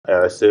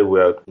I say we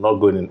are not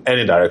going in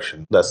any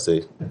direction. That's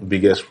the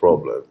biggest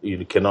problem.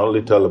 You can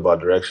only tell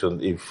about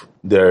direction if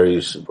there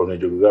is, from a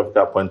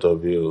geographical point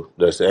of view,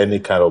 there's any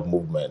kind of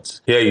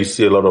movement. Here you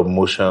see a lot of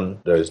motion,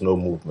 there is no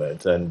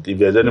movement. And if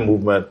there's any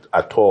movement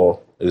at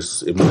all,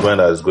 it's a movement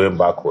that is going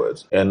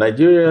backwards. And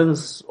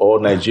Nigerians or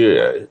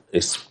Nigeria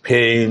is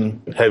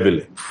paying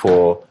heavily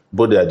for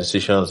both their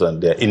decisions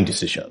and their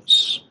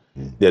indecisions.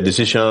 Their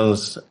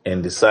decisions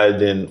in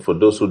deciding, for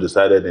those who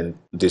decided on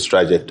this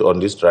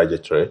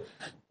trajectory,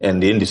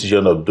 and the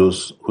indecision of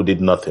those who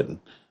did nothing.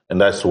 And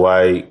that's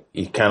why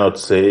you cannot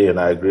say, and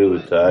I agree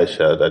with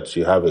Aisha, that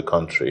you have a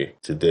country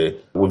today.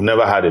 We've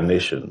never had a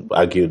nation. I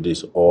argue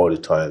this all the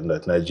time,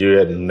 that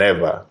Nigeria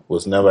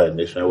was never a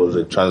nation. It was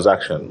a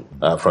transaction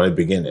from the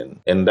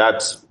beginning. And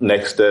that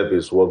next step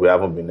is what we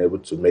haven't been able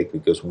to make,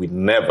 because we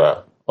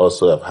never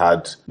also have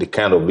had the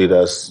kind of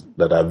leaders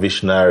that are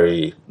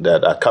visionary,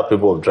 that are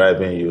capable of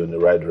driving you in the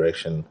right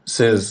direction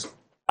since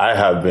I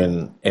have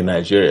been a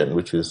Nigerian,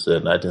 which is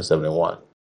 1971.